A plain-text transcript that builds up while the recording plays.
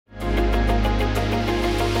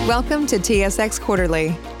Welcome to TSX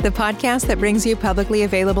Quarterly, the podcast that brings you publicly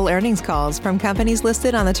available earnings calls from companies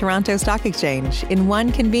listed on the Toronto Stock Exchange in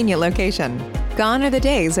one convenient location. Gone are the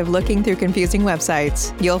days of looking through confusing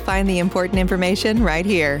websites. You'll find the important information right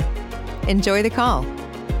here. Enjoy the call.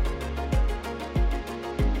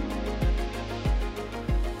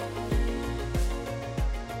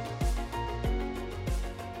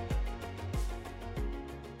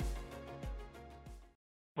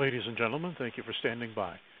 Ladies and gentlemen, thank you for standing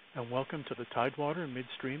by, and welcome to the Tidewater,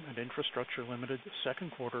 Midstream and Infrastructure Limited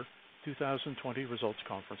second quarter 2020 results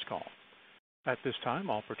conference call. At this time,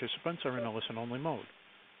 all participants are in a listen-only mode.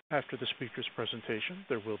 After the speaker's presentation,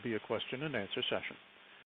 there will be a question and answer session.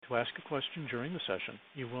 To ask a question during the session,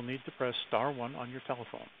 you will need to press star one on your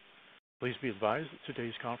telephone. Please be advised that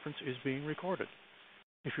today's conference is being recorded.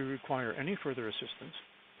 If you require any further assistance,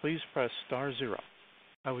 please press star zero.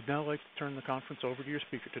 I would now like to turn the conference over to your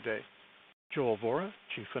speaker today, Joel Vorra,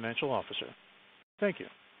 Chief Financial Officer. Thank you.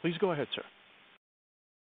 Please go ahead, sir.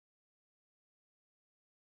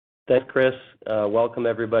 Thanks, Chris. Welcome,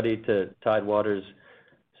 everybody, to Tidewater's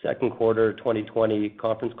second quarter 2020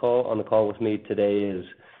 conference call. On the call with me today is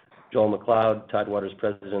Joel MacLeod, Tidewater's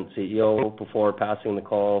President and CEO. Before passing the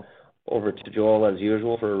call over to Joel, as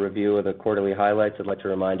usual, for a review of the quarterly highlights, I'd like to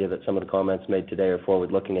remind you that some of the comments made today are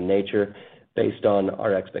forward-looking in nature, based on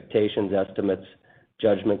our expectations, estimates,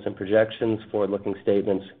 judgments, and projections. Forward-looking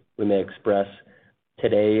statements we may express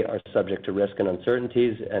today are subject to risk and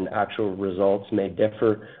uncertainties, and actual results may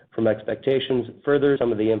differ from expectations. Further,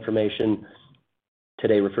 some of the information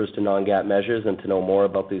today refers to non-GAAP measures, and to know more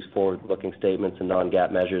about these forward-looking statements and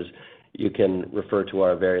non-GAAP measures, you can refer to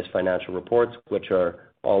our various financial reports, which are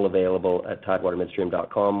all available at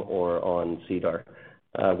tidewatermidstream.com or on SEDAR.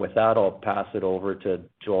 With that, I'll pass it over to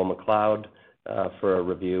Joel MacLeod for a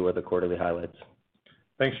review of the quarterly highlights.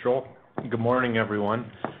 Thanks, Joel. Good morning,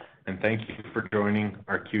 everyone, and thank you for joining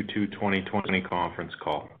our Q2 2020 conference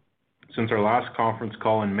call. Since our last conference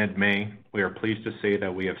call in mid-May, we are pleased to say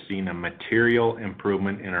that we have seen a material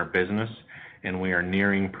improvement in our business, and we are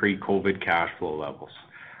nearing pre-COVID cash flow levels.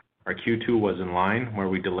 Our Q2 was in line, where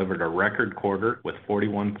we delivered a record quarter with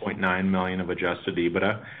 $41.9 million of adjusted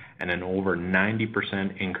EBITDA and an over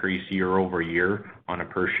 90% increase year over year on a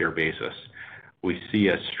per-share basis. We see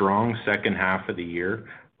a strong second half of the year,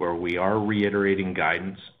 where we are reiterating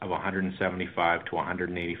guidance of $175 to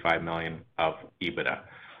 $185 million of EBITDA.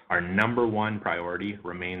 Our number one priority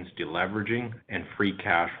remains deleveraging and free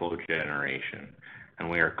cash flow generation, and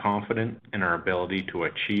we are confident in our ability to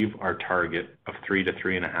achieve our target of 3 to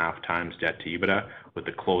 3.5 times debt to EBITDA with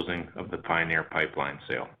the closing of the Pioneer Pipeline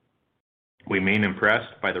sale. We remain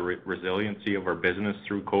impressed by the resiliency of our business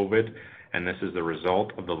through COVID, and this is the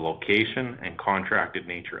result of the location and contracted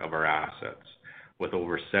nature of our assets, with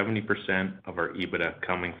over 70% of our EBITDA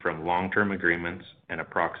coming from long-term agreements and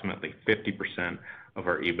approximately 50% of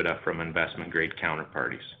our EBITDA from investment-grade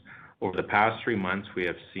counterparties. Over the past 3 months, we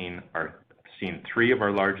have seen 3 of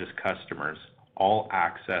our largest customers all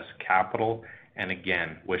access capital, and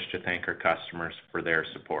again, wish to thank our customers for their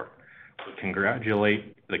support. We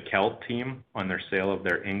congratulate the Kelt team on their sale of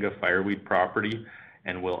their Inga Fireweed property,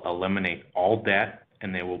 and will eliminate all debt,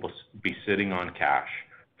 and they will be sitting on cash.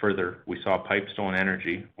 Further, we saw Pipestone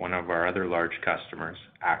Energy, one of our other large customers,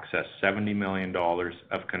 access $70 million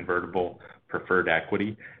of convertible preferred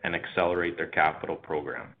equity and accelerate their capital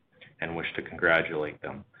program, and wish to congratulate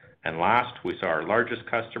them. And last, we saw our largest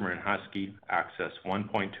customer in Husky access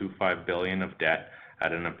 $1.25 billion of debt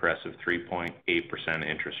at an impressive 3.8%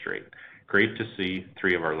 interest rate. Great to see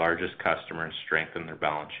 3 of our largest customers strengthen their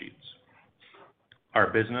balance sheets. Our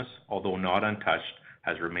business, although not untouched,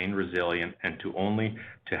 has remained resilient, and to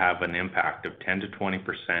have an impact of 10 to 20%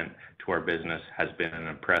 to our business has been an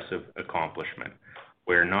impressive accomplishment.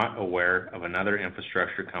 We are not aware of another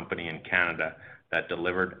infrastructure company in Canada that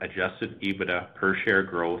delivered adjusted EBITDA per share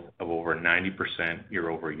growth of over 90% year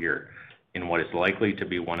over year in what is likely to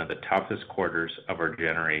be one of the toughest quarters of our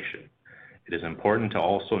generation. It is important to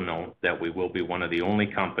also note that we will be one of the only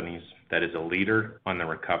companies that is a leader on the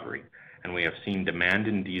recovery, and we have seen demand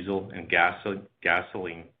in diesel and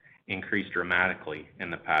gasoline increase dramatically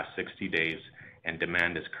in the past 60 days, and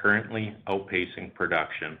demand is currently outpacing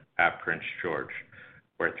production at Prince George,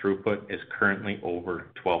 where throughput is currently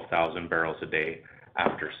over 12,000 barrels a day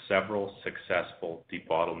after several successful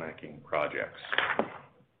debottlenecking projects.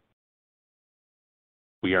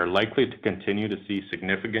 We are likely to continue to see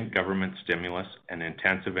significant government stimulus and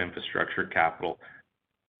intensive infrastructure capital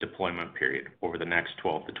deployment period over the next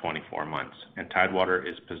 12 to 24 months, and Tidewater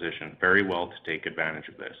is positioned very well to take advantage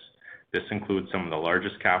of this. This includes some of the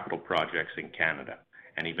largest capital projects in Canada,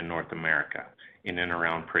 and even North America in and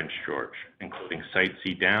around Prince George, including Site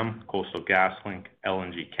C Dam, Coastal GasLink,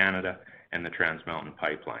 LNG Canada, and the Trans Mountain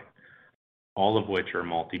Pipeline, all of which are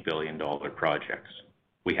multi-billion-dollar projects.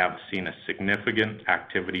 We have seen a significant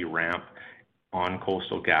activity ramp on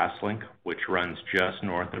Coastal GasLink, which runs just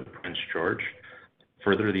north of Prince George.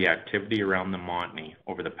 Further, the activity around the Montney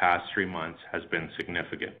over the past 3 months has been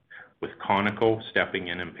significant, with Conoco stepping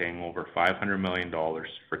in and paying over $500 million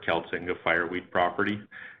for Keltsinga Fireweed property,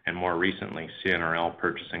 and more recently, CNRL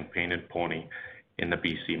purchasing Painted Pony in the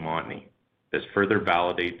BC Montney. This further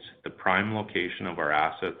validates the prime location of our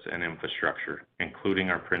assets and infrastructure, including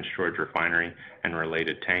our Prince George refinery and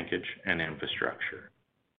related tankage and infrastructure.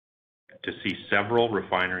 To see several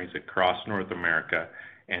refineries across North America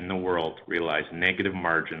and the world realize negative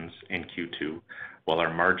margins in Q2, while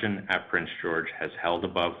our margin at Prince George has held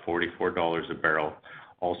above $44 a barrel,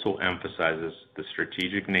 also emphasizes the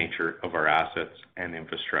strategic nature of our assets and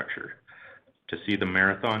infrastructure. To see the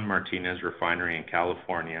Marathon Martinez refinery in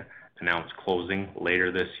California announce closing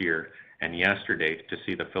later this year, and yesterday to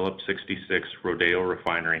see the Phillips 66 Rodeo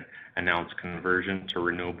refinery announce conversion to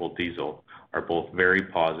renewable diesel are both very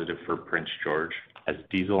positive for Prince George, as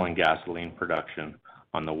diesel and gasoline production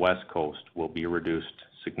on the West Coast will be reduced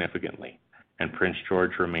significantly, and Prince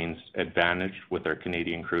George remains advantaged with our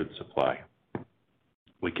Canadian crude supply.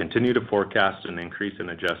 We continue to forecast an increase in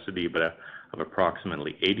adjusted EBITDA of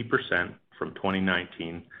approximately 80% from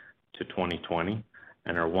 2019 to 2020,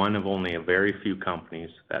 and are one of only a very few companies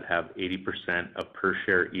that have 80% of per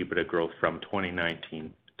share EBITDA growth from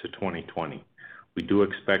 2019 to 2020. We do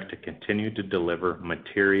expect to continue to deliver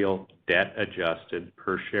material debt adjusted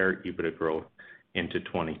per share EBITDA growth into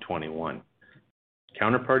 2021.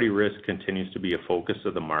 Counterparty risk continues to be a focus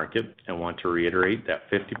of the market, and want to reiterate that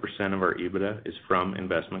 50% of our EBITDA is from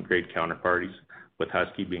investment grade counterparties, with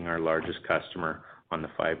Husky being our largest customer on the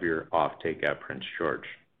 5-year offtake at Prince George.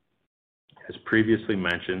 As previously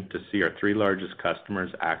mentioned, to see our 3 largest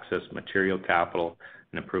customers access material capital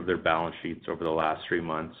and improve their balance sheets over the last 3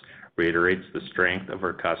 months reiterates the strength of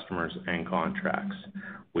our customers and contracts.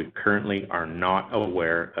 We currently are not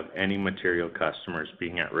aware of any material customers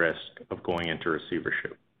being at risk of going into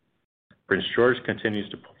receivership. Prince George continues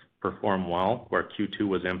to perform well, where Q2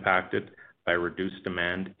 was impacted by reduced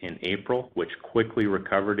demand in April, which quickly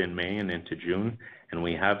recovered in May and into June, and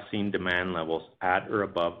we have seen demand levels at or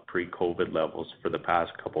above pre-COVID levels for the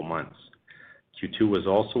past couple months. Q2 was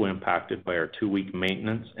also impacted by our 2-week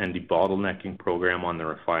maintenance and debottlenecking program on the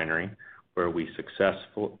refinery, where we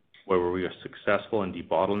were successful in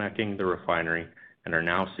debottlenecking the refinery and are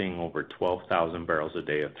now seeing over 12,000 barrels a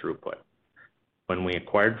day of throughput. When we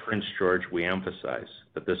acquired Prince George, we emphasized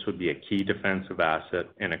that this would be a key defensive asset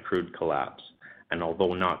in a crude collapse, and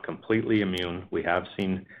although not completely immune, we have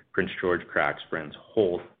seen Prince George crack spreads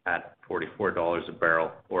hold at $44 a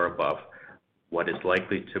barrel or above, what is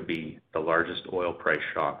likely to be the largest oil price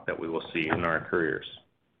shock that we will see in our careers.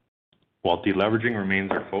 While deleveraging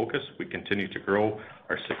remains our focus, we continue to grow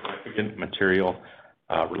our significant material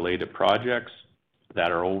related projects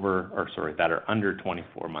that are under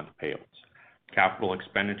 24-month payouts. Capital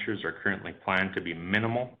expenditures are currently planned to be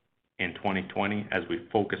minimal in 2020 as we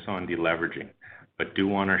focus on deleveraging, but do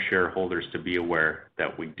want our shareholders to be aware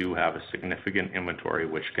that we do have a significant inventory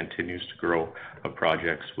which continues to grow of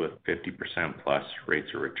projects with 50% plus rates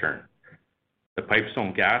of return. The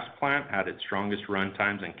Pipestone gas plant had its strongest run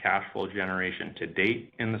times and cash flow generation to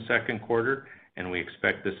date in the second quarter, and we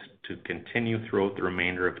expect this to continue throughout the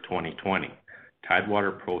remainder of 2020.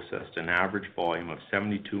 Tidewater processed an average volume of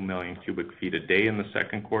 72 million cubic feet a day in the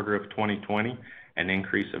second quarter of 2020, an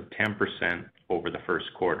increase of 10% over the first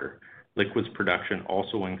quarter. Liquids production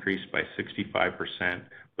also increased by 65%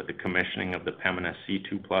 with the commissioning of the Pembina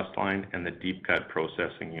C2 Plus line and the deep cut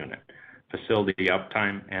processing unit. Facility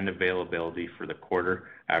uptime and availability for the quarter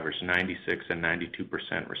averaged 96 and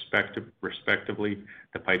 92% respectively.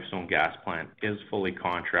 The Pipestone gas plant is fully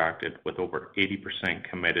contracted with over 80%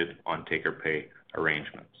 committed on take-or-pay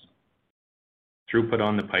arrangements. Throughput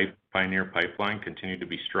on the Pioneer pipeline continued to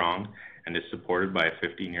be strong and is supported by a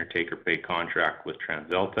 15-year take-or-pay contract with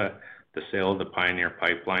TransAlta. The sale of the Pioneer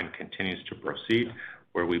pipeline continues to proceed,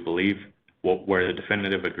 where the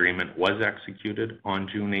definitive agreement was executed on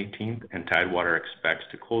June 18th, and Tidewater expects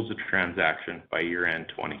to close the transaction by year-end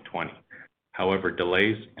 2020. However,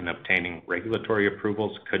 delays in obtaining regulatory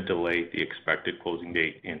approvals could delay the expected closing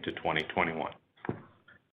date into 2021.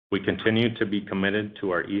 We continue to be committed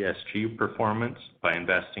to our ESG performance by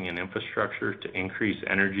investing in infrastructure to increase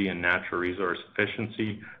energy and natural resource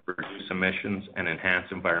efficiency, reduce emissions, and enhance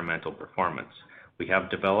environmental performance. We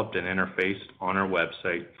have developed an interface on our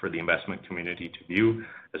website for the investment community to view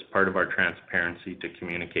as part of our transparency to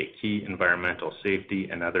communicate key environmental safety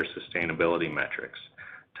and other sustainability metrics.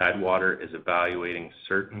 Tidewater is evaluating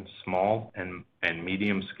certain small and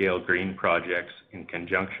medium-scale green projects in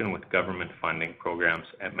conjunction with government funding programs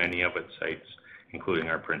at many of its sites, including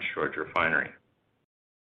our Prince George refinery.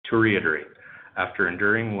 To reiterate, after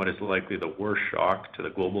enduring what is likely the worst shock to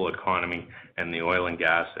the global economy and the oil and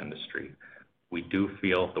gas industry, we do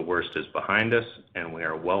feel the worst is behind us, and we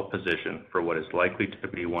are well positioned for what is likely to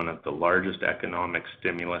be one of the largest economic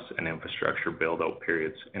stimulus and infrastructure build-out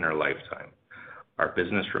periods in our lifetime. Our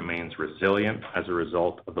business remains resilient as a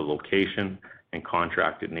result of the location and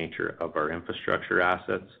contracted nature of our infrastructure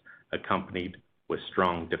assets, accompanied with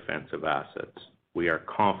strong defensive assets. We are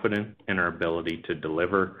confident in our ability to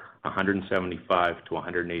deliver 175 to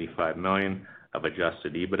 185 million of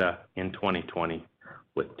adjusted EBITDA in 2020,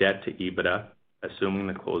 with debt to EBITDA, assuming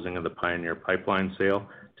the closing of the Pioneer Pipeline sale,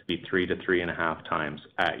 to be 3 to 3.5 times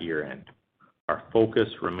at year end. Our focus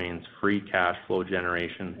remains free cash flow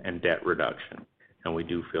generation and debt reduction, and we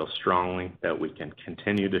do feel strongly that we can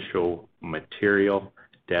continue to show material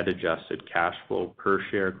debt-adjusted cash flow per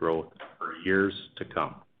share growth for years to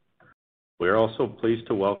come. We are also pleased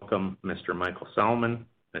to welcome Mr. Michael Salmon,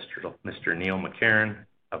 Mr. Neil McCarron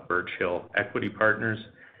of Birch Hill Equity Partners,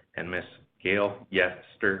 and Ms. Gail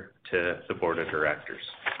Yester to the Board of Directors.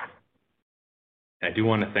 I do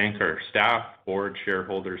want to thank our staff, board,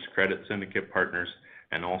 shareholders, credit syndicate partners,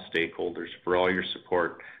 and all stakeholders for all your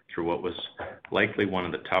support through what was likely one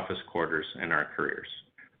of the toughest quarters in our careers.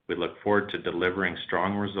 We look forward to delivering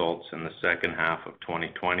strong results in the second half of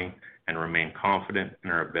 2020 and remain confident in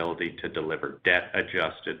our ability to deliver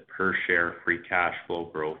debt-adjusted per share free cash flow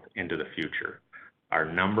growth into the future. Our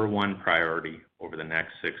number one priority over the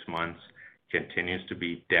next 6 months continues to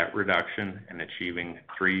be debt reduction and achieving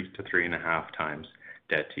 3 to 3.5 times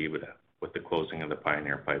debt to EBITDA with the closing of the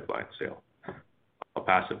Pioneer Pipeline sale. I'll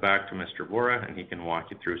pass it back to Mr. Vorra, and he can walk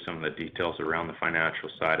you through some of the details around the financial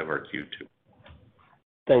side of our Q2.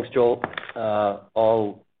 Thanks, Joel.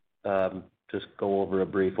 I'll just go over a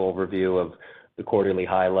brief overview of the quarterly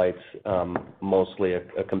highlights, mostly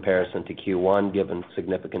a comparison to Q1, given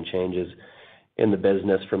significant changes in the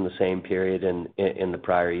business from the same period in the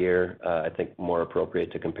prior year. I think more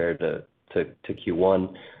appropriate to compare to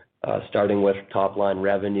Q1. Starting with top-line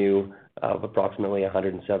revenue of approximately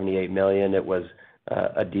 178 million. It was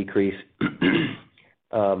a decrease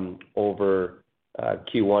over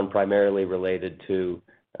Q1, primarily related to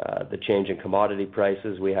the change in commodity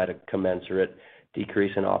prices. We had a commensurate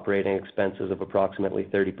decrease in operating expenses of approximately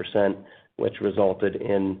 30%, which resulted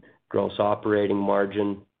in gross operating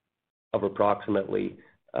margin of approximately,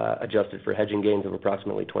 adjusted for hedging gains, of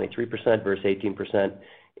approximately 23% versus 18%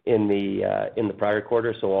 in the prior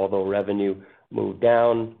quarter. So although revenue moved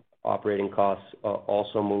down, operating costs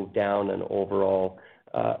also moved down, and overall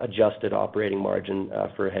adjusted operating margin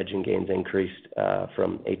for hedging gains increased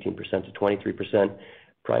from 18% to 23%,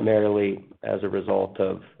 primarily as a result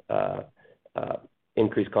of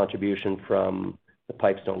increased contribution from the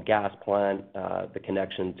Pipestone gas plant, the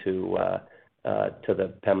connection to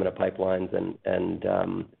the Pembina pipelines, and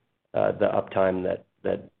the uptime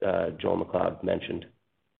that Joel McLeod mentioned.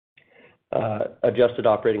 Adjusted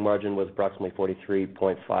operating margin was approximately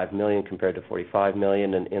 43.5 million compared to 45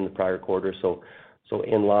 million in the prior quarter, so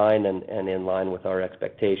in line and in line with our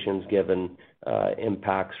expectations, given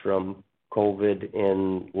impacts from COVID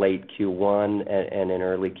in late Q1 and in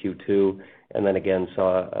early Q2, and then again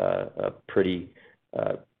saw a pretty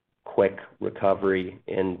quick recovery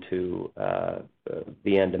into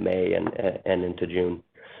the end of May and into June.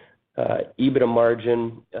 EBITDA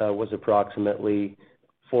margin was approximately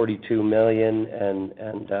 42 million and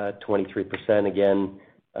 23%, again,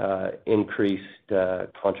 increased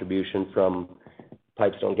contribution from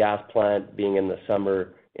Pipestone gas plant being in the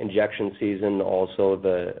summer injection season, also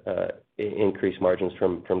the increased margins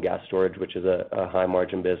from gas storage, which is a high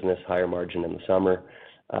margin business, higher margin in the summer,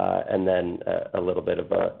 and then a little bit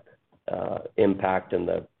of a impact in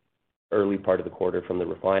the early part of the quarter from the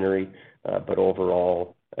refinery, but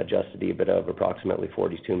overall adjusted EBITDA of approximately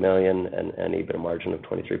 42 million and EBITDA margin of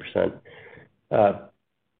 23%.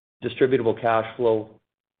 Distributable cash flow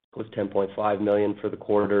was 10.5 million for the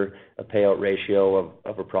quarter, a payout ratio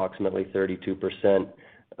of approximately 32%.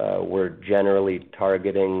 We're generally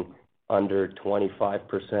targeting under 25%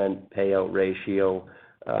 payout ratio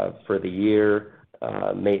for the year.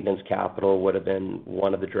 Maintenance capital would have been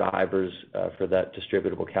one of the drivers for that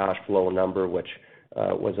distributable cash flow number, which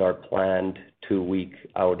was our planned 2-week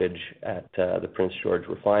outage at the Prince George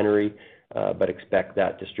refinery. but expect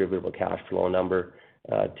that distributable cash flow number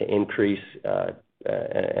to increase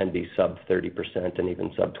and be sub 30% and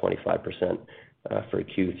even sub 25% for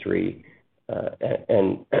Q3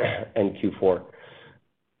 and Q4.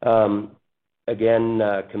 Again,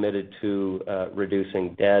 committed to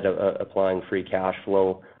reducing debt, applying free cash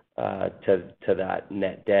flow to that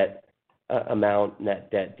net debt amount. Net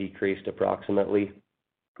debt decreased approximately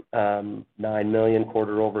 $9 million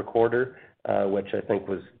quarter over quarter, which I think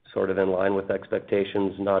was sort of in line with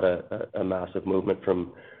expectations, not a massive movement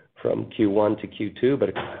from Q1 to Q2,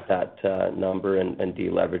 but that number and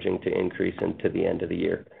deleveraging to increase into the end of the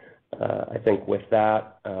year. I think with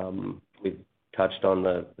that, we've touched on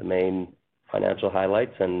the main financial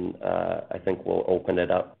highlights, and I think we'll open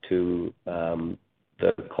it up to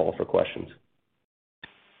the call for questions.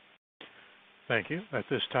 Thank you. At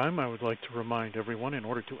this time, I would like to remind everyone, in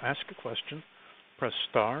order to ask a question, press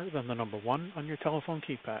star, then the number 1 on your telephone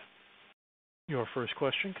keypad. Your first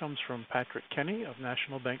question comes from Patrick Kenny of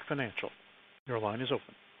National Bank Financial. Your line is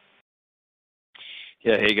open.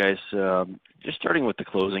 Yeah, hey guys. Just starting with the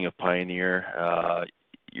closing of Pioneer,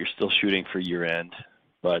 you're still shooting for year end,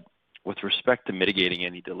 but with respect to mitigating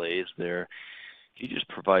any delays there, can you just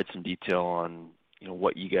provide some detail on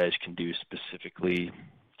what you guys can do specifically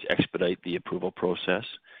to expedite the approval process,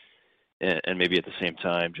 and maybe at the same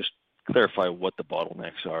time just clarify what the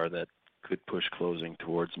bottlenecks are that could push closing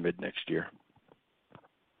towards mid next year?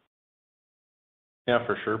 Yeah,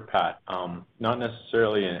 for sure, Pat. Not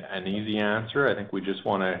necessarily an easy answer. I think we just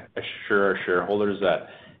want to assure our shareholders that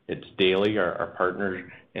it's daily. Our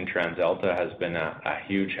partner in TransAlta has been a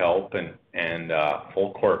huge help and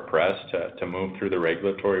full court press to move through the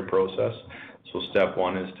regulatory process. So step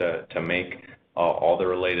 1 is to make all the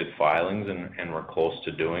related filings, and we're close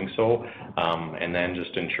to doing so. And then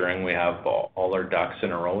just ensuring we have all our ducks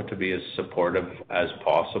in a row to be as supportive as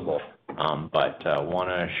possible. But want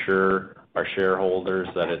to assure our shareholders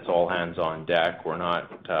that it's all hands on deck. We're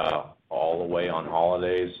not all the way on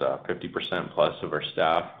holidays. 50% plus of our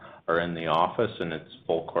staff are in the office, and it's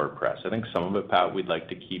full court press. I think some of it, Pat, we'd like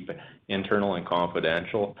to keep internal and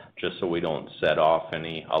confidential just so we don't set off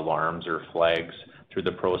any alarms or flags through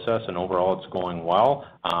the process. And overall, it's going well,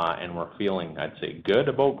 and we're feeling, I'd say, good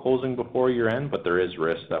about closing before year end, but there is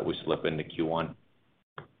risk that we slip into Q1.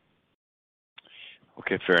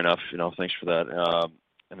 Okay, fair enough. Thanks for that.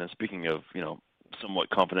 And then speaking of, somewhat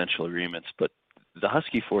confidential agreements, but the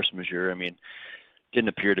Husky force majeure, didn't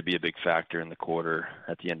appear to be a big factor in the quarter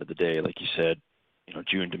at the end of the day. Like you said,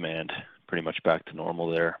 June demand pretty much back to normal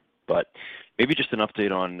there. But maybe just an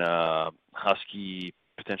update on Husky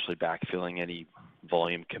potentially backfilling any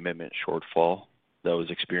volume commitment shortfall that was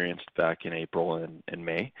experienced back in April and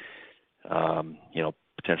May.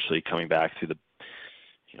 Potentially coming back through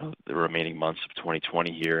the remaining months of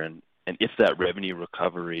 2020 here, and if that revenue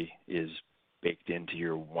recovery is baked into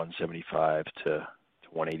your 175 to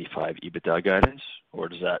 185 EBITDA guidance, or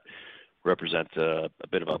does that represent a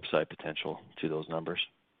bit of upside potential to those numbers?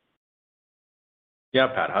 Yeah,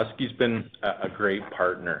 Pat, Husky's been a great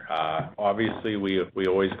partner. Obviously, we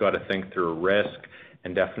always got to think through risk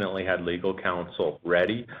and definitely had legal counsel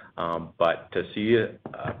ready. But to see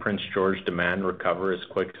Prince George demand recover as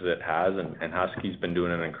quick as it has, and Husky's been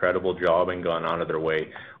doing an incredible job and gone out of their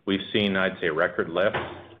way. We've seen, I'd say, record lift.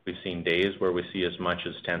 We've seen days where we see as much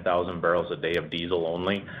as 10,000 barrels a day of diesel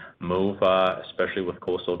only move, especially with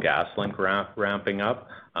Coastal GasLink ramping up.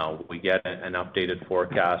 We get an updated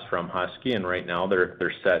forecast from Husky, and right now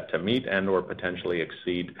they're set to meet and or potentially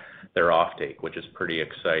exceed their offtake, which is pretty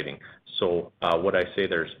exciting. So would I say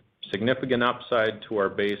there's significant upside to our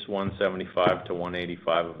base 175 to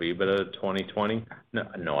 185 of EBITDA 2020?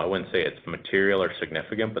 No, I wouldn't say it's material or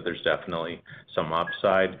significant, but there's definitely some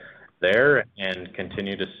upside there, and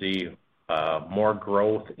continue to see more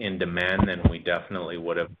growth in demand than we definitely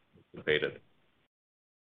would have anticipated.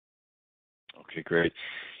 Okay, great.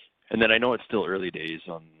 And then I know it's still early days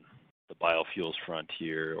on the biofuels front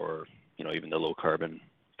here, or even the low carbon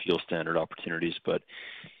fuel standard opportunities, but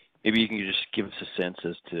maybe you can just give us a sense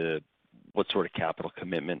as to what sort of capital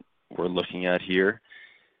commitment we're looking at here.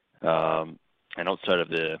 And outside of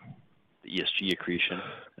the ESG accretion,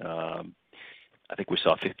 I think we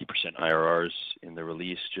saw 50% IRRs in the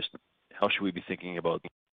release. Just how should we be thinking about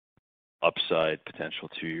upside potential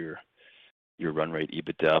to your run rate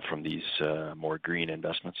EBITDA from these more green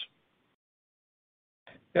investments?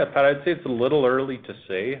 Yeah, Pat, I'd say it's a little early to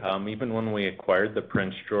say. Even when we acquired the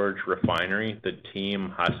Prince George refinery, the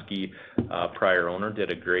team, Husky, prior owner,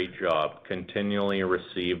 did a great job. Continually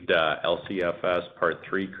received LCFS Part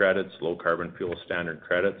 3 credits, low carbon fuel standard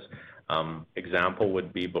credits. Example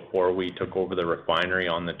would be before we took over the refinery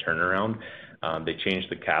on the turnaround, they changed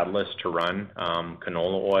the catalyst to run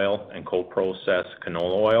canola oil and co-process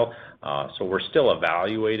canola oil. So we're still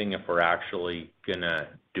evaluating if we're actually going to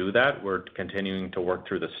do that. We're continuing to work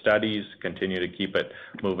through the studies, continue to keep it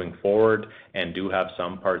moving forward, and do have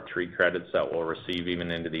some Part 3 credits that we'll receive even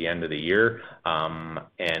into the end of the year. The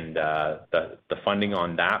funding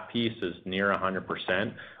on that piece is near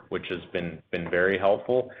 100%, which has been very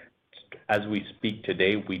helpful. As we speak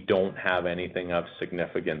today, we don't have anything of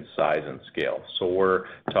significant size and scale. So we're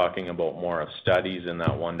talking about more of studies in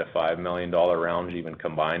that $1 to $5 million range, even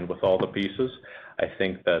combined with all the pieces. I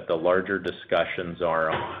think that the larger discussions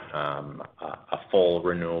are on a full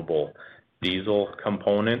renewable diesel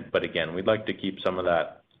component. But again, we'd like to keep some of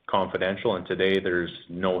that confidential. And today there's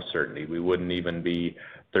no certainty. We wouldn't even be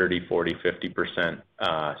 30, 40, 50%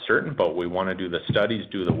 certain, but we want to do the studies,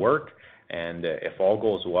 do the work. And if all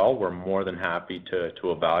goes well, we're more than happy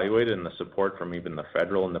to evaluate it, and the support from even the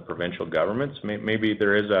federal and the provincial governments. Maybe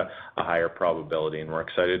there is a higher probability, and we're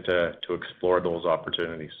excited to explore those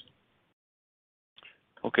opportunities.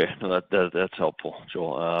 Okay, no, that's helpful,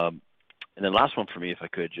 Joel. And then last one for me, if I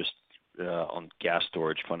could, just on gas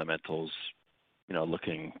storage fundamentals,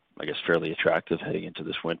 looking, I guess, fairly attractive heading into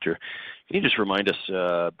this winter. Can you just remind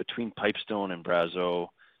us, between Pipestone and Brazeau,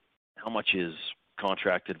 how much is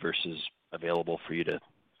contracted versus available for you to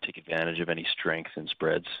take advantage of any strength in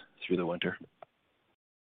spreads through the winter?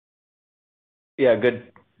 Yeah,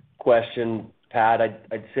 good question, Pat.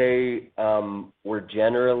 I'd say we're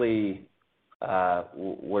generally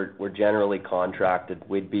contracted.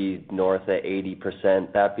 We'd be north of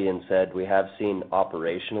 80%. That being said, we have seen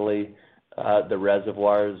operationally the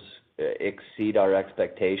reservoirs exceed our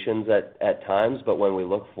expectations at times, but when we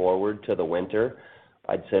look forward to the winter,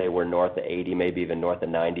 I'd say we're north of 80, maybe even north of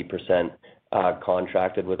 90%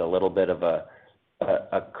 contracted with a little bit of a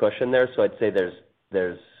cushion there. So I'd say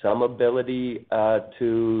there's some ability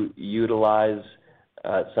to utilize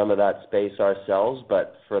some of that space ourselves,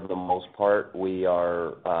 but for the most part, we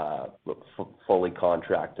are fully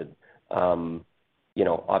contracted.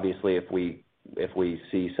 Obviously, if we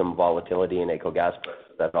see some volatility in AECO gas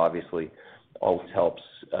prices, that obviously always helps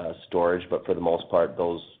storage, but for the most part,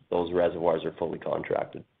 those reservoirs are fully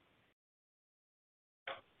contracted.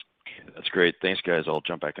 Okay, that's great. Thanks, guys. I'll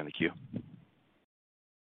jump back on the queue.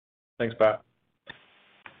 Thanks, Pat.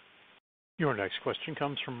 Your next question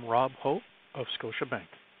comes from Rob Hope of Scotiabank.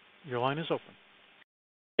 Your line is open.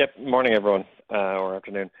 Yep. Morning, everyone, or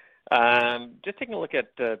afternoon. Just taking a look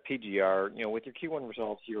at PGR. With your Q1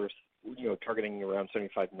 results, you're targeting around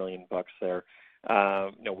 $75 million there.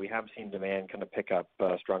 We have seen demand kind of pick up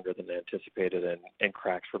stronger than anticipated, and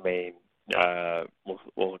cracks remain,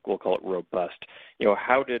 we'll call it robust.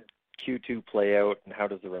 How did Q2 play out, and how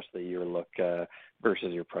does the rest of the year look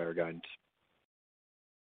versus your prior guidance?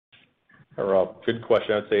 Rob, good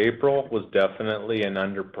question. I'd say April was definitely an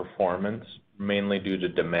underperformance, mainly due to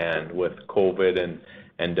demand with COVID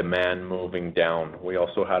and demand moving down. We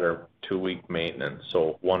also had our 2-week maintenance,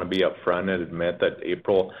 so want to be upfront and admit that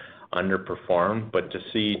April underperformed, but to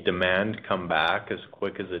see demand come back as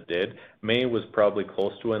quick as it did, May was probably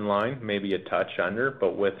close to in line, maybe a touch under,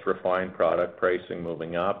 but with refined product pricing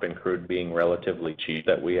moving up and crude being relatively cheap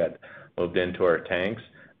that we had moved into our tanks,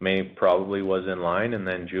 May probably was in line, and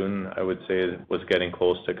then June, I would say, was getting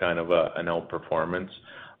close to kind of an outperformance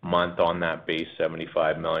month on that base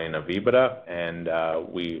 75 million of EBITDA, and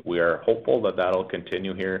we are hopeful that that'll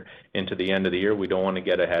continue here into the end of the year. We don't want to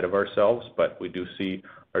get ahead of ourselves, but we do see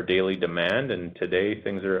our daily demand, and today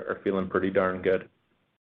things are feeling pretty darn good.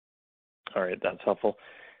 All right, that's helpful.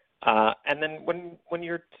 And then when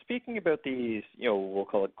you're speaking about these, we'll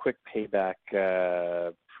call it quick payback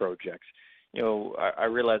projects, I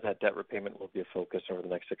realize that debt repayment will be a focus over the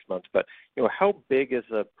next 6 months, but how big is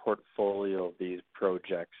the portfolio of these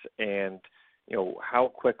projects, and how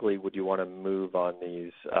quickly would you want to move on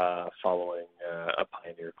these following a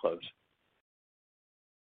Pioneer close?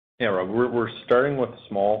 Yeah, Rob, we're starting with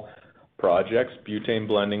small projects. Butane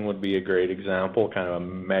blending would be a great example, kind of a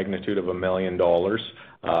magnitude of $1 million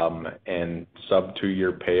and sub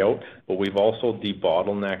 2-year payout. But we've also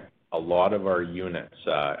debottlenecked a lot of our units.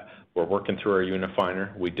 We're working through our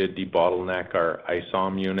unifiner. We did debottleneck our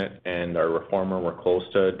ISOM unit and our reformer. We're close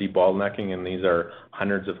to debottlenecking, and these are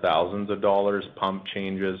hundreds of thousands of dollars, pump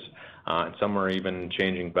changes, and some are even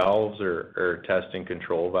changing valves or testing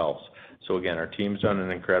control valves. So again, our team's done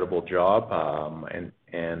an incredible job and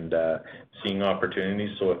seeing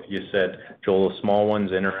opportunities. So if you said, Joel, the small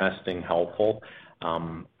one's interesting, helpful,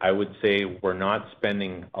 I would say we're not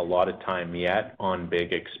spending a lot of time yet on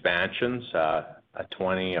big expansions. a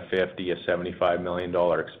 20, a 50, a $75 million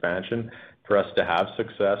expansion. For us to have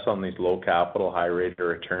success on these low capital, high rate of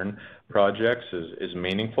return projects is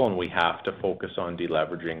meaningful, and we have to focus on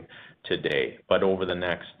deleveraging today. But over the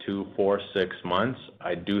next 2, 4, 6 months,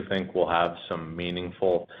 I do think we'll have some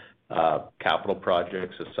meaningful capital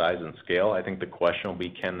projects of size and scale. I think the question will be,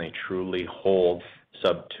 can they truly hold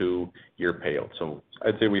sub 2-year payout? So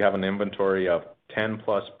I'd say we have an inventory of 10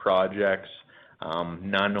 plus projects,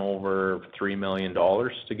 none over $3 million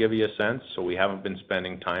to give you a sense. So we haven't been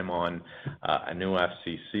spending time on a new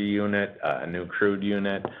FCC unit, a new crude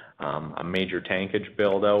unit, a major tankage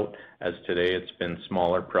build out. As today it's been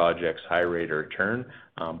smaller projects, high rate of return.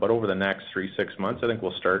 But over the next 3-6 months, I think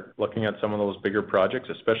we'll start looking at some of those bigger projects,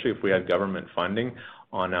 especially if we had government funding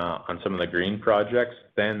on some of the green projects.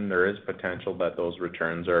 Then there is potential that those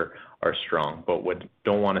returns are strong. But we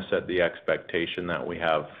don't want to set the expectation that we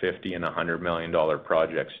have $50 and $100 million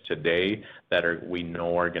projects today that we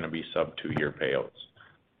know are going to be sub 2-year payouts.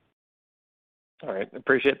 All right,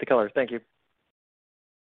 appreciate the color. Thank you.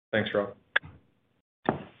 Thanks, Rob.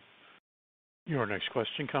 Your next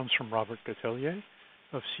question comes from Robert Catellier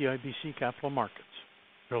of CIBC Capital Markets.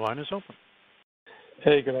 Your line is open.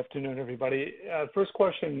 Hey, good afternoon, everybody. First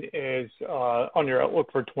question is on your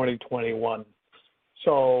outlook for 2021.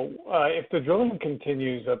 So if the drilling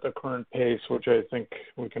continues at the current pace, which I think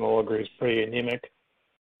we can all agree is pretty anemic,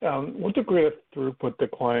 what degree of throughput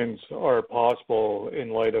declines are possible in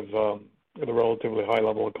light of the relatively high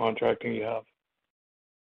level of contracting you have?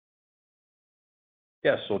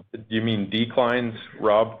 Yeah, so do you mean declines,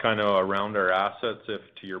 Rob, kind of around our assets if,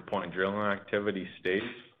 to your point, drilling activity stays?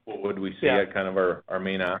 What would we see at kind of our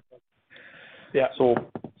main assets? Yeah. So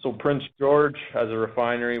Prince George, as a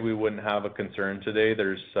refinery, we wouldn't have a concern today.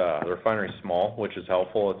 The refinery's small, which is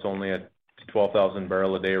helpful. It's only a 12,000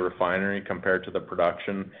 barrel a day refinery compared to the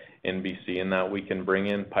production in BC, and that we can bring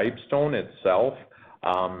in. Pipestone itself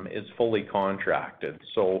is fully contracted,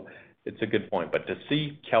 so it's a good point. But to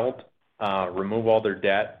see Kelt remove all their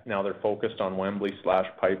debt, now they're focused on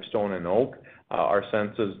Wembley/Pipestone and Oak. Our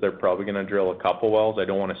sense is they're probably going to drill a couple wells. I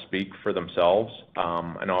don't want to speak for themselves.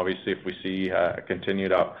 And obviously, if we see a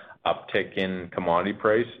continued uptick in commodity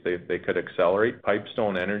price, they could accelerate.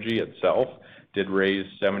 Pipestone Energy itself did raise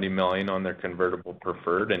 $70 million on their convertible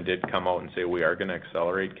preferred and did come out and say we are going to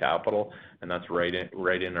accelerate capital, and that's right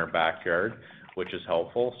in our backyard, which is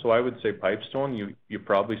helpful. So I would say Pipestone, you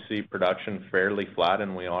probably see production fairly flat,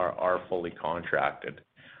 and we are fully contracted.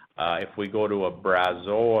 If we go to a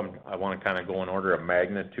Brazeau, I want to kind of go in order of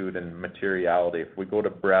magnitude and materiality. If we go to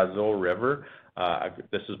Brazeau River,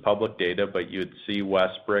 this is public data, but you'd see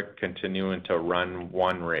Westbrick continuing to run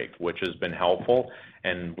one rig, which has been helpful,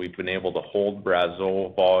 and we've been able to hold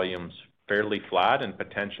Brazeau volumes fairly flat and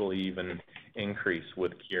potentially even increase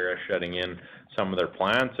with Keyera shutting in some of their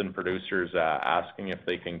plants and producers asking if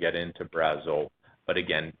they can get into Brazeau. But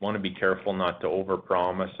again, want to be careful not to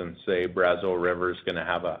overpromise and say Brazeau River is going to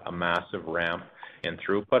have a massive ramp in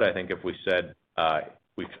throughput. I think if we said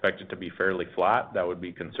we expect it to be fairly flat, that would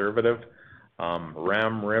be conservative.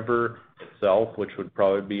 Ram River itself, which would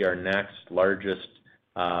probably be our next largest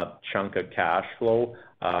chunk of cash flow,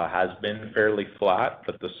 has been fairly flat,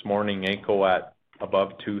 but this morning AECO at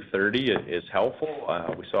above 230 is helpful.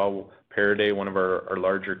 We saw Paraday, one of our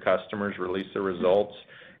larger customers, release the results,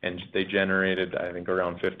 and they generated, I think,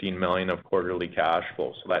 around $15 million of quarterly cash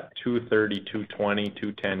flow. So that 230, 220,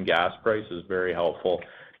 210 gas price is very helpful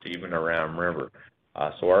to even a Ram River.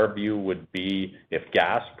 So our view would be if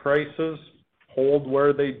gas prices hold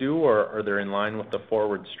where they do or they're in line with the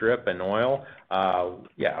forward strip and oil,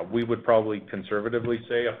 we would probably conservatively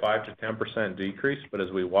say a 5 to 10% decrease. But as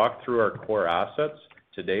we walk through our core assets,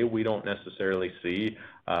 today we don't necessarily see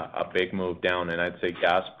a big move down, and I'd say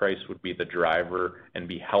gas price would be the driver and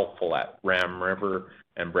be helpful at Ram River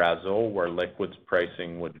and Brazeau, where liquids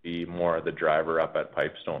pricing would be more of the driver up at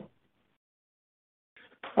Pipestone.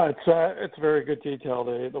 It's very good detail.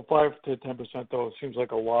 The 5 to 10% though seems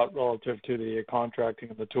like a lot relative to the contracting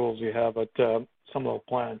and the tools you have at some of the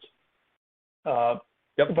plants. But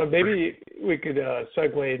maybe we could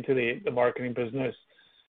segue into the marketing business.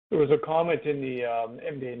 There was a comment in the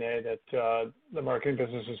MD&A that the marketing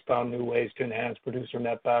business has found new ways to enhance producer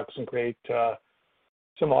netbacks and create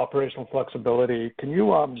some operational flexibility. Can you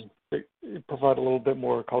provide a little bit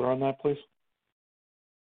more color on that, please?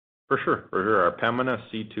 For sure. Our Pembina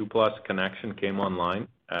C2 Plus connection came online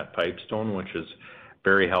at Pipestone, which is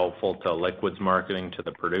very helpful to liquids marketing to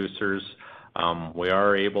the producers. We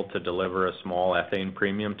are able to deliver a small ethane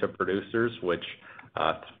premium to producers, which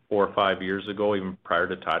 4 or 5 years ago, even prior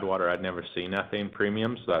to Tidewater, I'd never seen ethane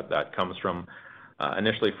premiums. That comes from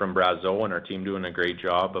initially from Brazeau and our team doing a great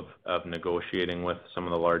job of negotiating with some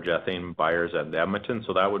of the large ethane buyers at Edmonton.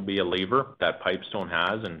 So that would be a lever that Pipestone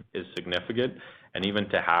has and is significant. And even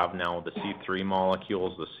to have now the C3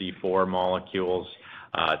 molecules, the C4 molecules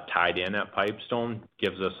tied in at Pipestone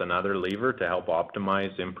gives us another lever to help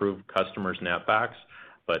optimize, improve customers' netbacks,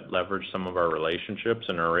 but leverage some of our relationships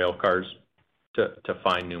and our rail cars to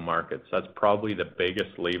find new markets. That's probably the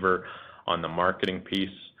biggest lever on the marketing piece.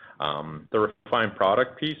 The refined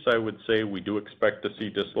product piece, I would say we do expect to see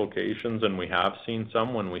dislocations, and we have seen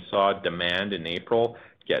some when we saw demand in April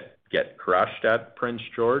get crushed at Prince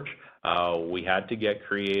George. We had to get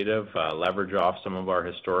creative, leverage off some of our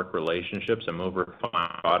historic relationships and move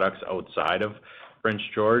refined products outside of Prince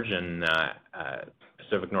George and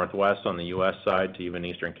Pacific Northwest on the U.S. side to even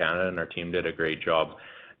Eastern Canada, and our team did a great job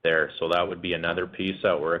there. So that would be another piece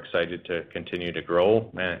that we're excited to continue to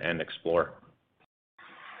grow and explore.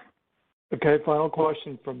 Okay, final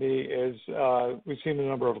question from me is we've seen a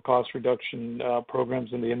number of cost reduction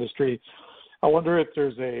programs in the industry. I wonder if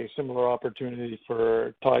there's a similar opportunity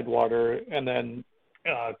for Tidewater, and then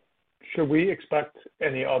should we expect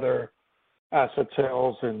any other asset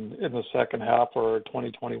sales in the second half or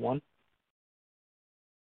 2021?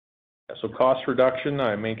 So cost reduction,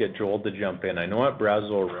 I may get Joel to jump in. I know at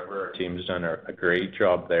Brazeau River, our team's done a great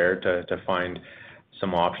job there to find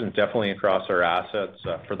some options, definitely across our assets.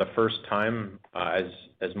 For the first time, as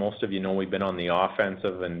most of you know, we've been on the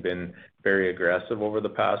offensive and been very aggressive over the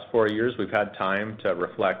past 4 years. We've had time to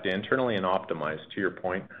reflect internally and optimize. To your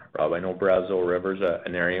point, Rob, I know Brazeau River's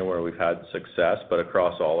an area where we've had success, but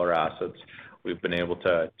across all our assets, we've been able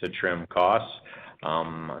to trim costs.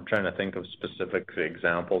 I'm trying to think of specific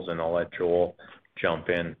examples, and I'll let Joel jump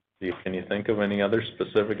in. Can you think of any other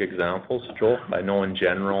specific examples, Joel? I know in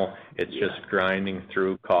general, it's just grinding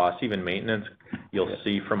through costs, even maintenance. You'll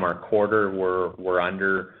see from our quarter, we're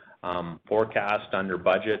under forecast, under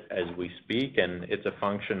budget as we speak, and it's a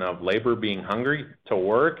function of labor being hungry to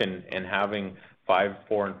work and having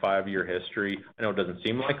 4 and 5 year history. I know it doesn't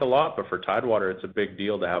seem like a lot, but for Tidewater, it's a big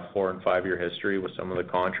deal to have 4 and 5 year history with some of the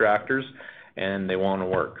contractors, and they want to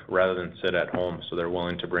work rather than sit at home, so they're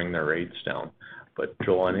willing to bring their rates down. But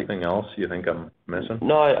Joel, anything else you think I'm missing?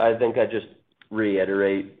 No, I think I just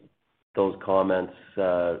reiterate those comments.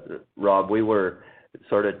 Rob, we were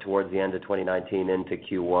sort of towards the end of 2019 into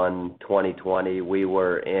Q1 2020, we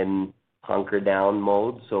were in hunker down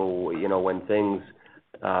mode. So, you know, when things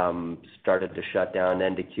started to shut down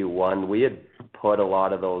into Q1, we had put a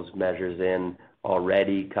lot of those measures in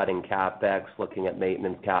already, cutting CapEx, looking at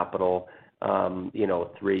maintenance capital,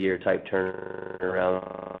 3-year type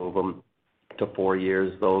turnaround of them to 4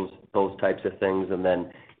 years, those types of things, and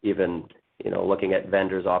then even looking at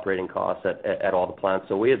vendors' operating costs at all the plants.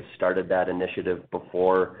 So we had started that initiative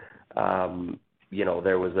before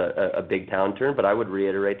there was a big downturn. But I would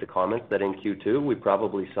reiterate the comments that in Q2 we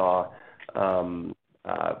probably saw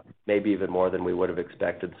maybe even more than we would have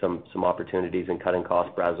expected some opportunities in cutting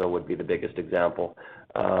costs. Brazeau would be the biggest example.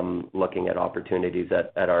 Looking at opportunities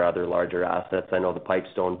at our other larger assets. I know the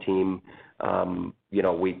Pipestone team.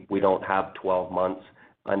 We don't have 12 months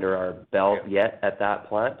under our belt yet at that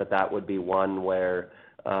plant, but that would be one where,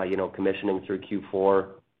 commissioning through Q4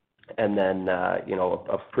 and then,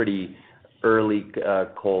 a pretty early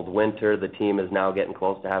cold winter. The team is now getting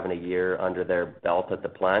close to having a year under their belt at the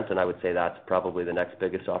plant, and I would say that's probably the next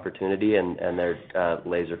biggest opportunity, and they're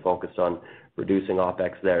laser focused on reducing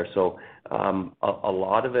OPEX there. So a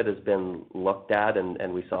lot of it has been looked at,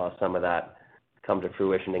 and we saw some of that come to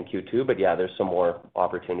fruition in Q2. But yeah, there's some more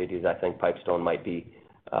opportunities. I think Pipestone might be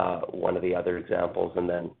one of the other examples. And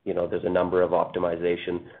then, there's a number of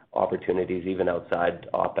optimization opportunities even outside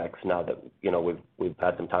OPEX now that, we've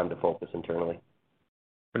had some time to focus internally.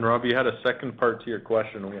 And Rob, you had a second part to your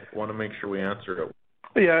question. We want to make sure we answered it.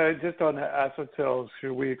 Yeah, just on the asset sales,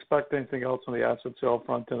 should we expect anything else on the asset sale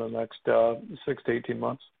front in the next 6 to 18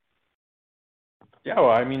 months? Yeah,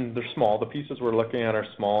 well, I mean, they're small. The pieces we're looking at are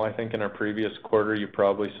small. I think in our previous quarter, you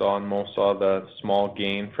probably saw the small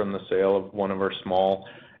gain from the sale of one of our small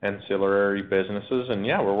ancillary businesses. And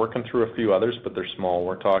yeah, we're working through a few others, but they're small.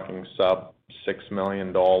 We're talking sub $6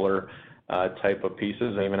 million type of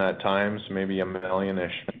pieces, even at times maybe $1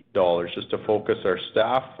 million-ish, just to focus our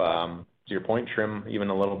staff. To your point, trim even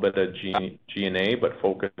a little bit of G&A, but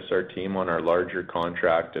focus our team on our larger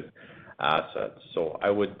contracted assets. So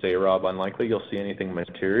I would say, Rob, unlikely you'll see anything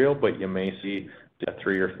material, but you may see a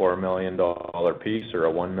 $3 or $4 million piece or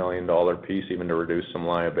a $1 million piece, even to reduce some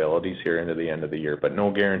liabilities here into the end of the year. But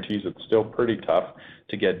no guarantees. It's still pretty tough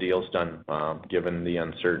to get deals done, given the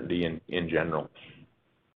uncertainty in general.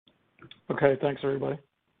 Okay, thanks everybody.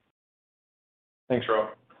 Thanks, Rob.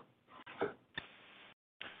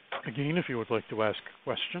 Again, if you would like to ask a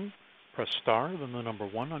question, press star, then the number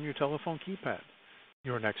 1 on your telephone keypad.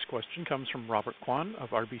 Your next question comes from Robert Kwan of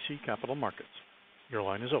RBC Capital Markets. Your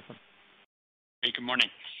line is open. Hey, good morning.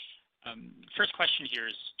 First question here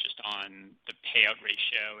is just on the payout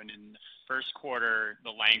ratio. And in the first quarter,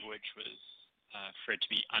 the language was for it to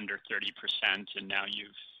be under 30%, and now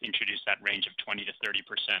you've introduced that range of 20 to 30%.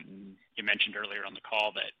 And you mentioned earlier on the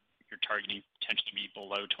call that you're targeting potentially be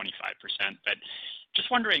below 25%. But just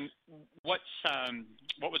wondering, what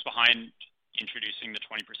was behind introducing the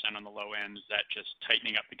 20% on the low end? Is that just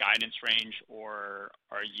tightening up the guidance range, or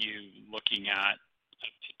are you looking at a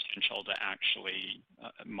potential to actually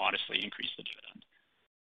modestly increase the dividend?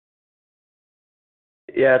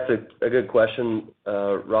 Yeah, it's a good question,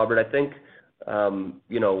 Robert. I think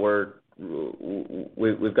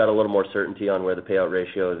we've got a little more certainty on where the payout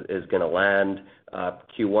ratio is going to land.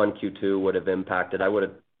 Q1, Q2 would have impacted. I would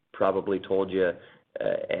have probably told you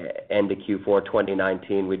end of Q4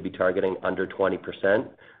 2019 we'd be targeting under 20%.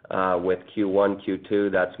 With Q1,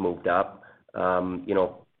 Q2 that's moved up. I'd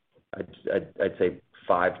say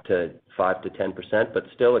 5 to 10%, but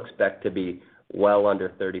still expect to be well under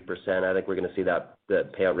 30%. I think we're going to see that the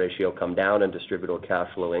payout ratio come down and distributable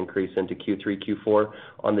cash flow increase into Q3, Q4.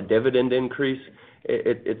 On the dividend increase,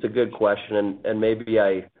 it's a good question, and maybe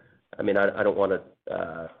I don't want to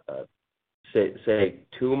say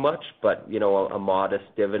too much, but a modest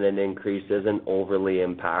dividend increase isn't overly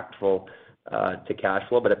impactful to cash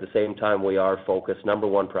flow. But at the same time, we are focused. Number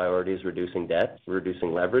 1 priority is reducing debt,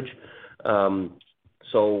 reducing leverage.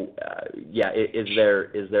 Is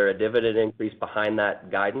there a dividend increase behind that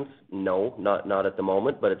guidance? No, not at the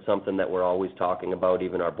moment, but it's something that we're always talking about.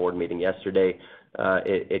 Even our board meeting yesterday,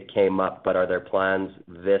 it came up. But are there plans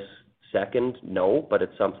this second? No, but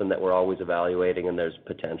it's something that we're always evaluating, and there's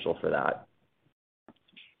potential for that.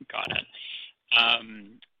 Got it.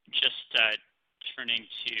 Just turning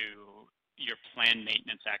to your planned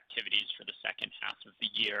maintenance activities for the second half of the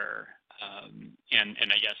year,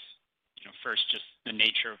 and I guess first, just the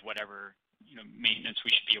nature of whatever maintenance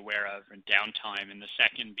we should be aware of and downtime, and the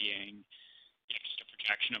second being just a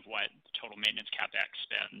projection of what the total maintenance capex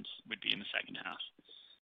spend would be in the second half.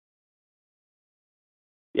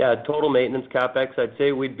 Yeah, total maintenance capex, I'd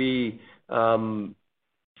say we'd be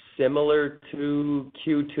similar to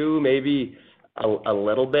Q2, maybe a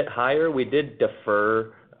little bit higher. We did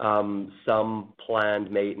defer some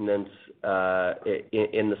planned maintenance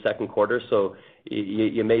in the second quarter, so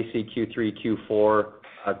you may see Q3, Q4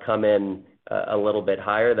 come in a little bit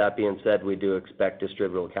higher. That being said, we do expect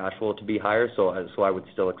distributable cash flow to be higher, so I would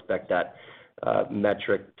still expect that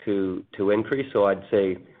metric to increase. So I'd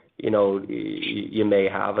say you may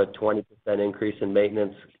have a 20% increase in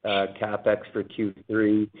maintenance capex for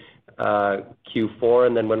Q3, Q4,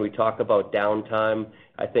 and then when we talk about downtime,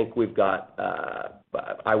 I think we've got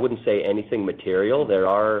I wouldn't say anything material. There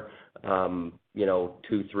are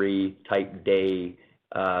 2-3 type day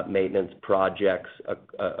maintenance projects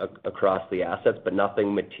across the assets, but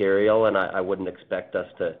nothing material, and I wouldn't expect us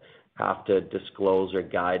to have to disclose or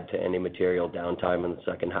guide to any material downtime in the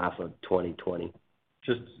second half of 2020.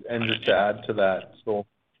 Just to add to that, so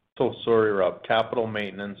sorry, Rob, capital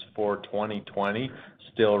maintenance for 2020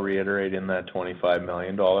 still reiterating that $25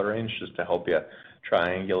 million range, just to help you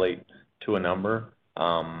triangulate to a number.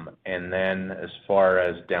 And then as far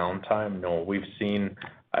as downtime, no,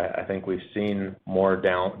 I think we've seen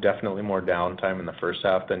definitely more downtime in the first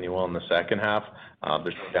half than you will in the second half.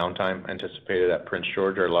 There's no downtime anticipated at Prince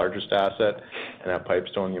George, our largest asset, and at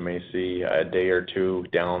Pipestone you may see a day or two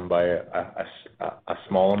down by a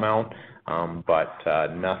small amount, but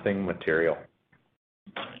nothing material.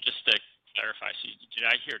 Just to clarify, so did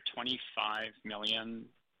I hear 25 million,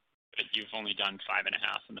 but you've only done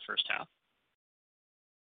 5.5 in the first half?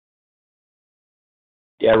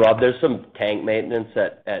 Yeah, Rob, there's some tank maintenance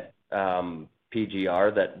at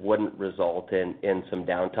PGR that wouldn't result in some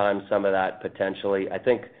downtime. Some of that potentially, I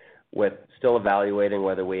think, with still evaluating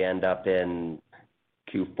whether we end up in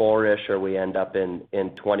Q4-ish or we end up in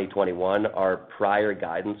 2021. Our prior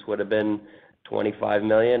guidance would have been 25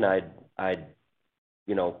 million. I'd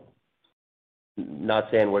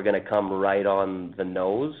not saying we're going to come right on the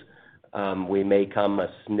nose. We may come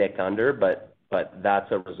a snick under, but that's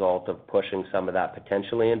a result of pushing some of that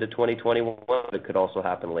potentially into 2021. It could also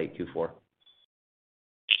happen late Q4.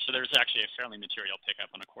 So there's actually a fairly material pickup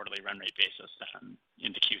on a quarterly run rate basis then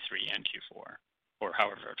into Q3 and Q4, or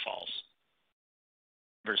however it falls,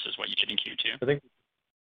 versus what you did in Q2.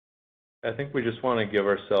 I think we just want to give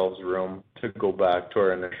ourselves room to go back to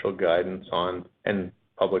our initial guidance and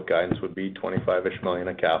public guidance would be 25-ish million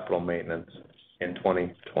of capital maintenance in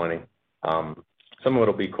 2020. Some of it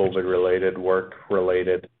will be COVID-related,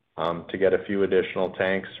 work-related. To get a few additional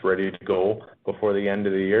tanks ready to go before the end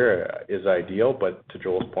of the year is ideal, but to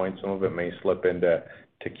Joel's point, some of it may slip into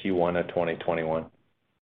Q1 of 2021.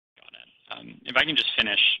 If I can just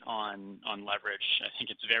finish on leverage, I think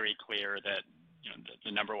it's very clear that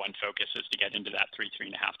the number one focus is to get into that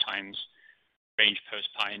 3.5 times range post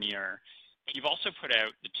Pioneer. But you've also put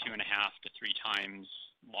out the 2.5 to 3 times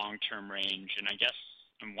long-term range, and I guess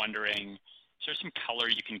I'm wondering, is there some color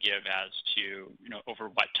you can give as to over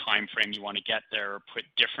what time frame you want to get there, or put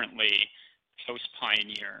differently, post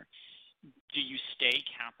Pioneer? Do you stay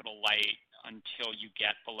capital light until you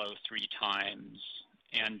get below 3 times?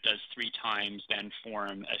 And does 3 times then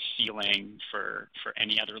form a ceiling for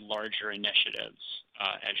any other larger initiatives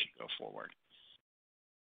as you go forward?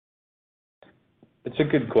 It's a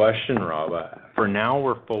good question, Rob. For now,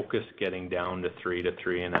 we're focused getting down to 3 to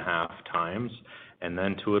 3.5 times, and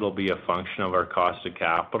then it'll be a function of our cost of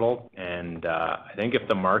capital. And I think if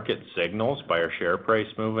the market signals by our share price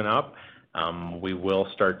moving up, we will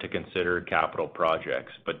start to consider capital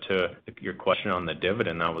projects. But to your question on the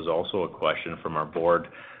dividend, that was also a question from our board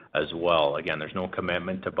as well. Again, there's no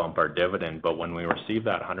commitment to bump our dividend, but when we receive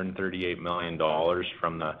that $138 million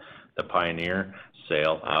from the Pioneer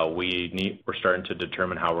sale, we're starting to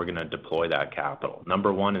determine how we're going to deploy that capital.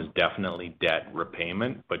 Number one is definitely debt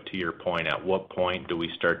repayment, but to your point, at what point do we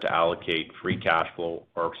start to allocate free cash flow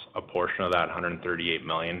or a portion of that $138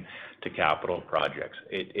 million to capital projects?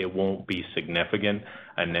 It won't be significant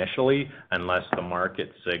initially unless the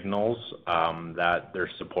market signals that they're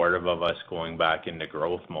supportive of us going back into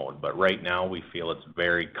growth mode. But right now we feel it's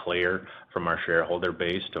very clear from our shareholder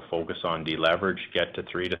base to focus on deleverage, get to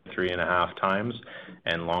 3 to 3.5 times,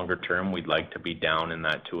 and longer term we'd like to be down in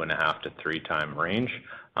that 2.5 to 3 time range.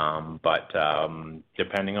 But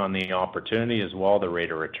depending on the opportunity as well, the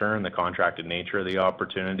rate of return, the contracted nature of the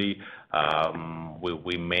opportunity,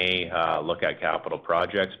 we may look at capital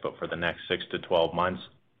projects, but for the next 6 to 12 months,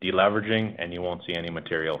 deleveraging, and you won't see any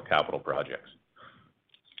material capital projects.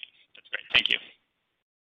 That's great. Thank you.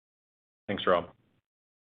 Thanks, Rob.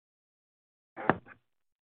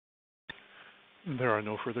 There are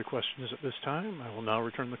no further questions at this time. I will now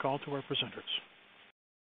return the call to our presenters.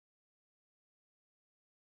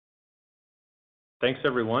 Thanks,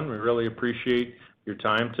 everyone. We really appreciate your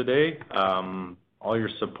time today, all your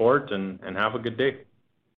support, and have a good day.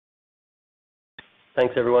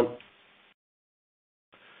 Thanks, everyone.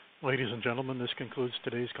 Ladies and gentlemen, this concludes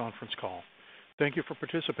today's conference call. Thank you for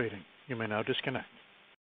participating. You may now disconnect.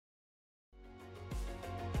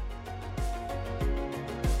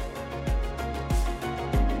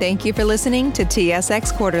 Thank you for listening to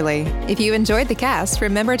TSX Quarterly. If you enjoyed the cast,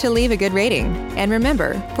 remember to leave a good rating. And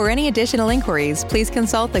remember, for any additional inquiries, please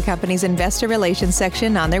consult the company's investor relations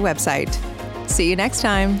section on their website. See you next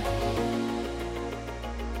time.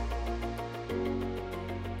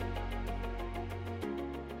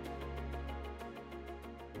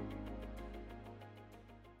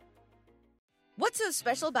 What's so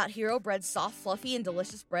special about Hero Bread's soft, fluffy, and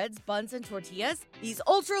delicious breads, buns, and tortillas? These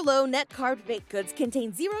ultra-low net-carb baked goods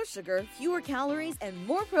contain zero sugar, fewer calories, and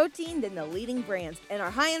more protein than the leading brands, and are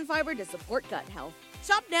high in fiber to support gut health.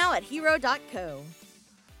 Shop now at hero.co.